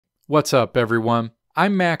What's up, everyone?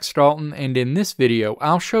 I'm Max Dalton, and in this video,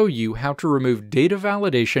 I'll show you how to remove data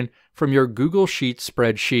validation from your Google Sheets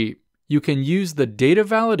spreadsheet. You can use the data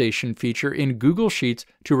validation feature in Google Sheets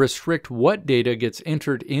to restrict what data gets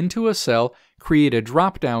entered into a cell, create a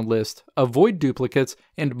drop-down list, avoid duplicates,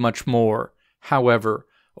 and much more. However,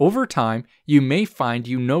 over time, you may find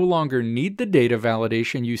you no longer need the data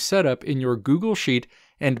validation you set up in your Google Sheet,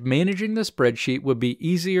 and managing the spreadsheet would be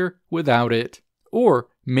easier without it. Or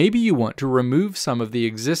maybe you want to remove some of the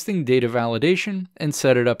existing data validation and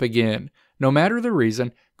set it up again. No matter the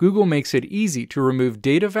reason, Google makes it easy to remove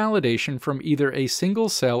data validation from either a single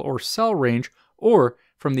cell or cell range or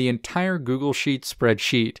from the entire Google Sheets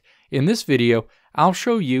spreadsheet. In this video, I'll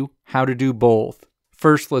show you how to do both.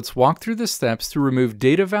 First, let's walk through the steps to remove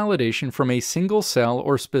data validation from a single cell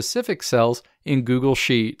or specific cells in Google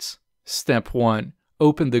Sheets. Step 1.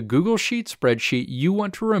 Open the Google Sheets spreadsheet you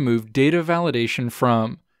want to remove data validation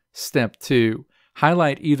from. Step 2.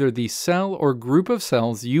 Highlight either the cell or group of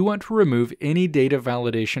cells you want to remove any data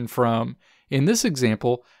validation from. In this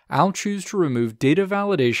example, I'll choose to remove data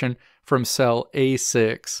validation from cell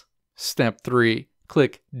A6. Step 3.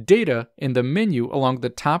 Click Data in the menu along the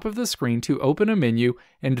top of the screen to open a menu,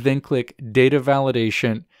 and then click Data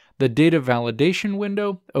Validation. The Data Validation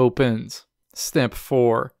window opens. Step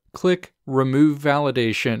 4. Click Remove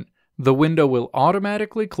Validation. The window will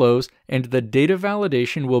automatically close and the data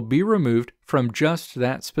validation will be removed from just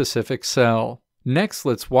that specific cell. Next,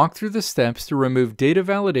 let's walk through the steps to remove data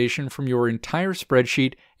validation from your entire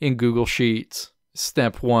spreadsheet in Google Sheets.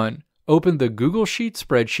 Step 1. Open the Google Sheets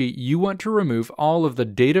spreadsheet you want to remove all of the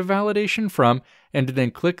data validation from, and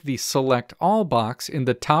then click the Select All box in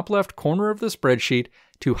the top left corner of the spreadsheet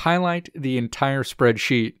to highlight the entire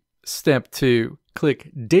spreadsheet. Step 2.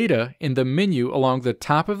 Click Data in the menu along the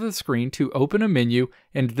top of the screen to open a menu,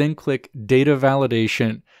 and then click Data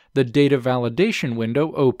Validation. The Data Validation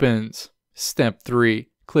window opens. Step 3.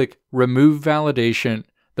 Click Remove Validation.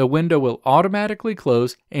 The window will automatically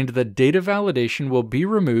close and the data validation will be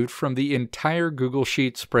removed from the entire Google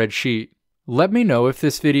Sheets spreadsheet. Let me know if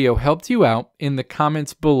this video helped you out in the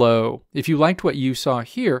comments below. If you liked what you saw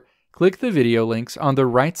here, click the video links on the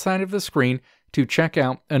right side of the screen to check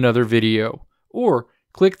out another video. Or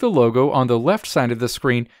click the logo on the left side of the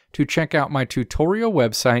screen to check out my tutorial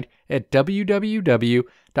website at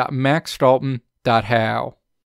www.maxdalton.how.